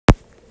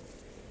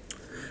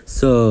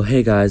So,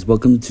 hey guys,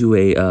 welcome to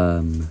a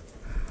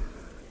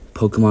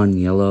Pokemon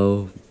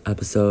Yellow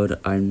episode.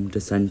 I'm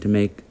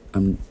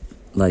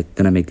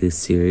gonna make this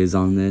series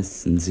on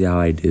this and see how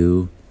I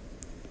do.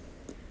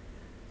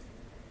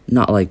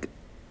 Not like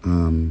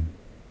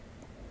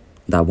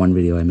that one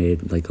video I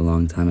made like a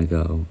long time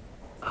ago.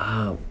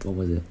 What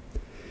was it?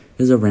 It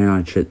was a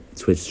random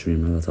Twitch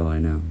streamer, that's all I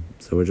know.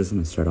 So we're just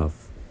gonna start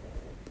off.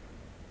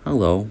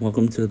 Hello,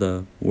 welcome to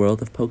the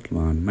world of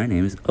Pokemon. My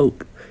name is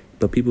Oak,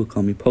 but people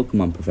call me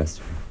Pokemon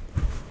Professor.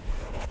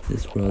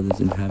 This world is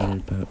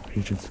inhabited by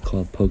creatures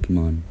called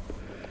Pokemon.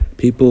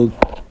 People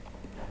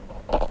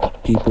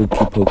keep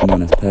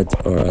Pokemon as pets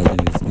or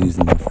others use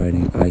them for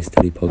fighting. I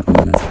study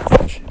Pokemon as a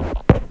profession.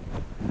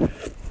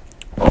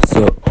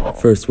 So,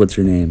 first, what's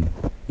your name?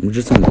 I'm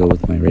just gonna go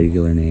with my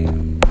regular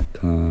name.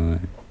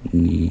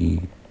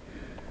 Connie.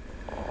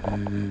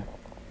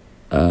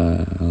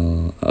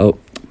 Oh,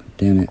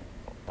 damn it.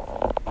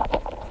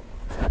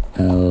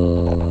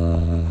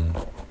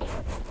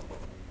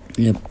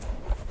 Yep.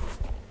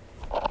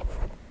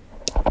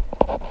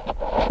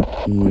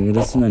 We're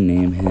just gonna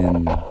name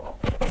him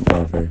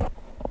whatever.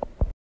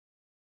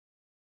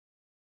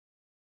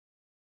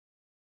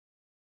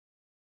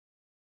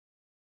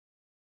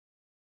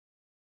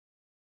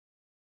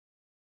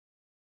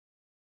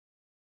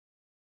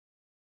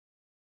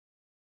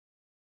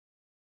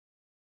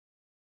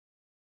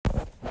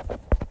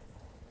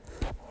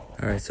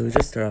 Alright, so we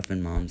just start off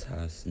in Mom's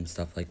house and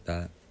stuff like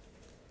that.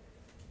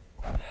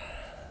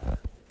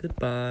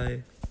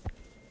 Goodbye.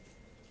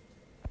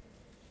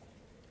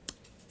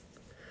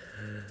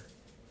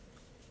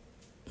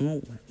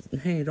 Oh,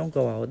 hey, don't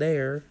go out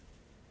there.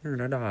 You're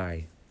gonna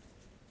die.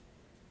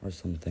 Or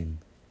something.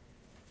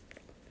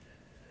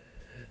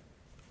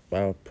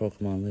 Wild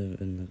Pokemon live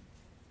in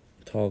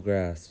the tall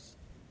grass.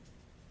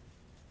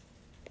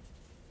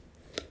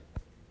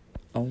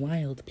 A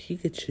wild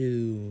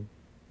Pikachu.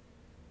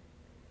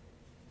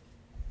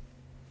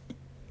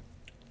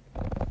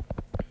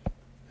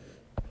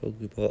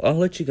 Pokeball. I'll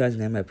let you guys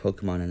name my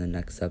Pokemon in the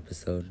next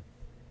episode.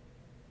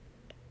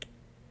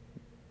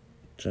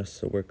 Just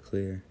so we're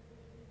clear.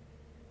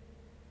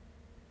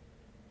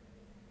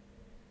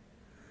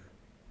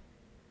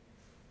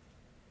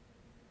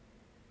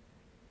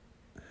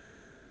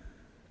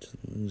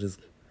 I'm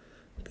just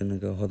gonna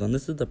go. Hold on.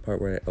 This is the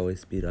part where I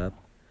always speed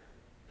up.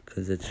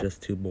 Because it's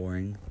just too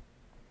boring.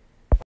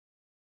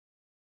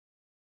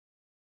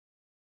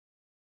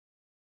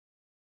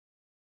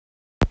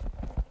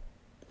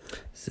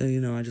 So,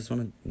 I just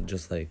want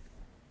to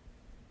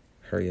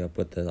hurry up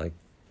with the,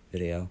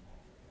 video.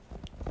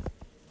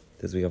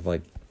 Because we have,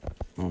 I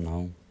don't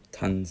know,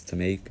 tons to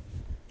make.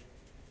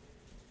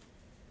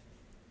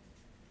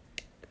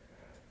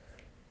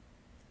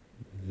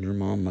 Your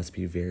mom must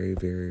be very,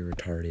 very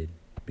retarded.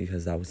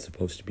 Because that was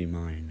supposed to be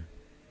mine.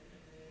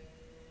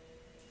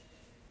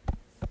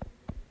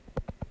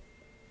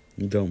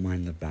 Don't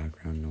mind the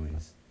background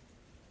noise.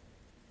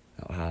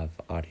 I'll have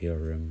audio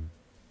room.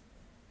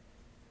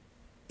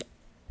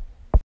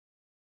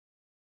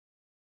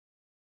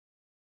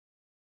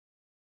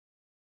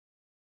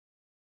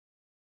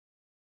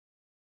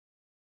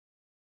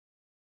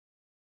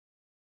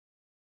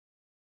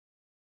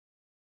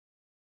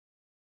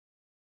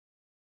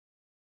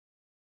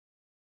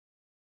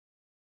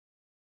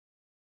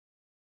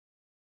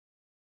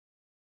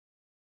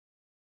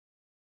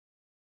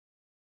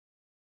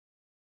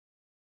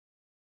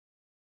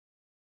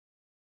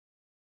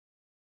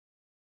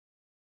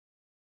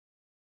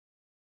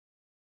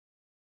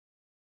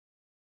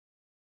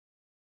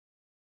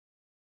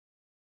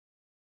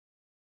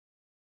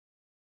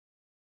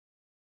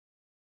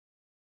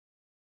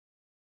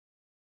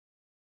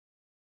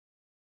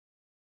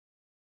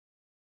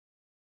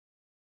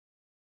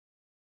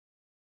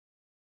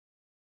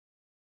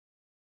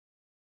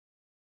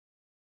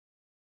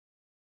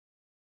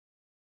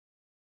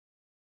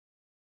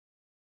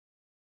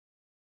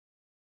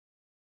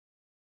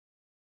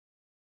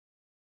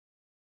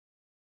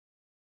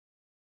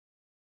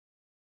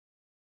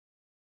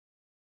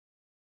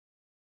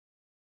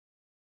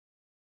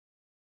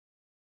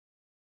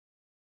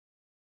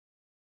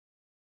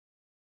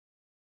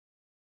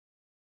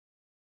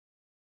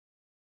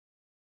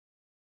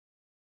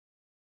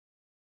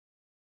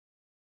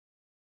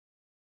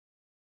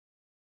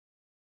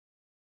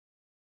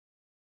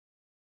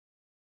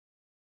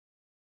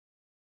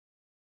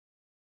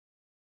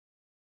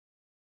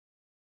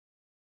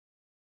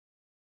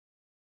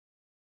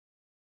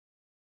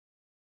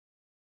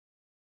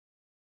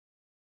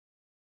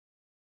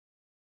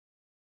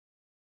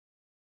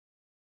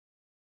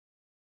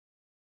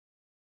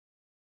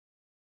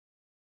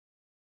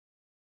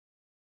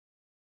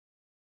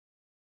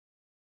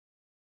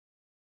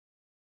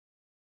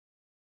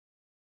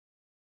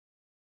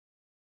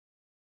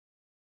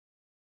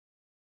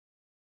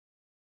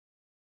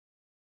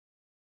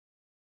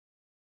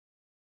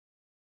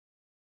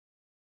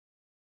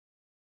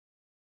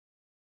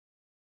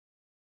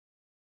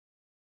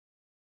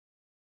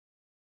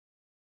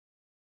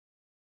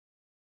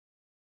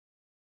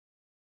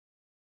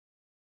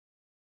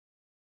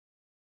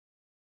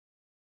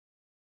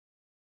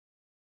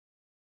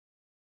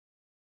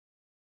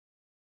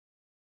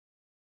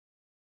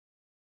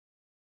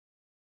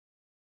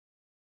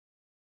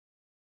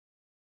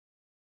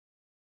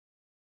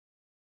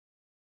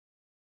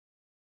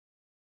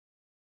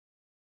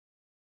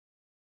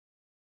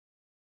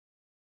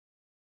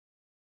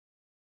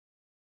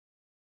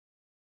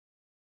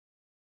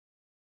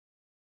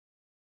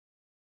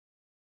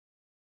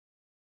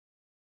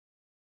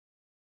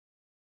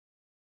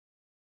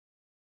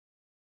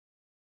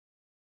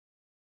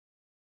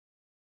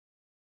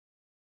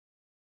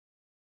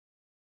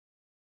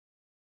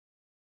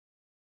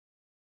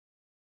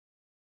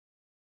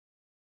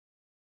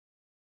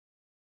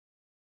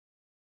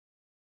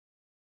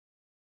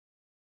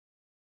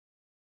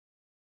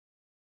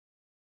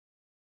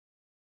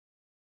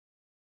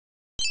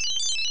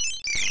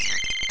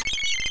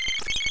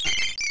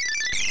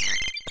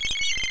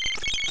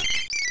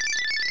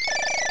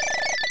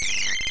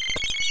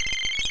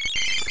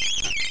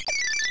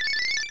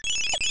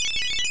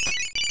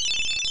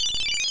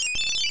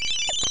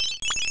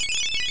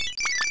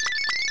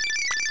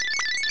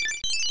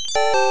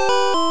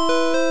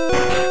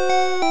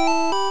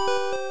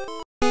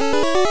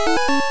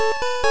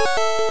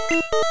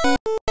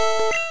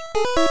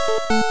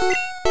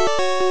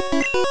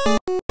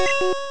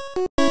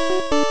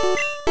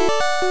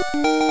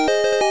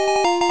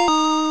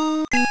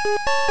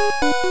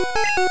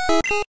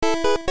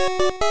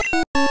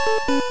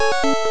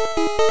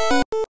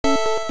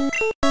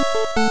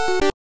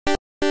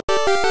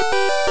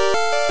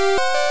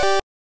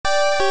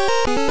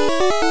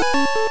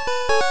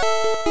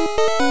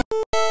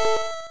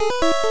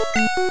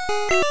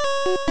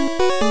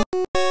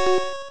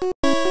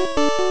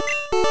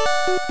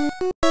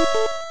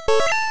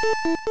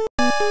 You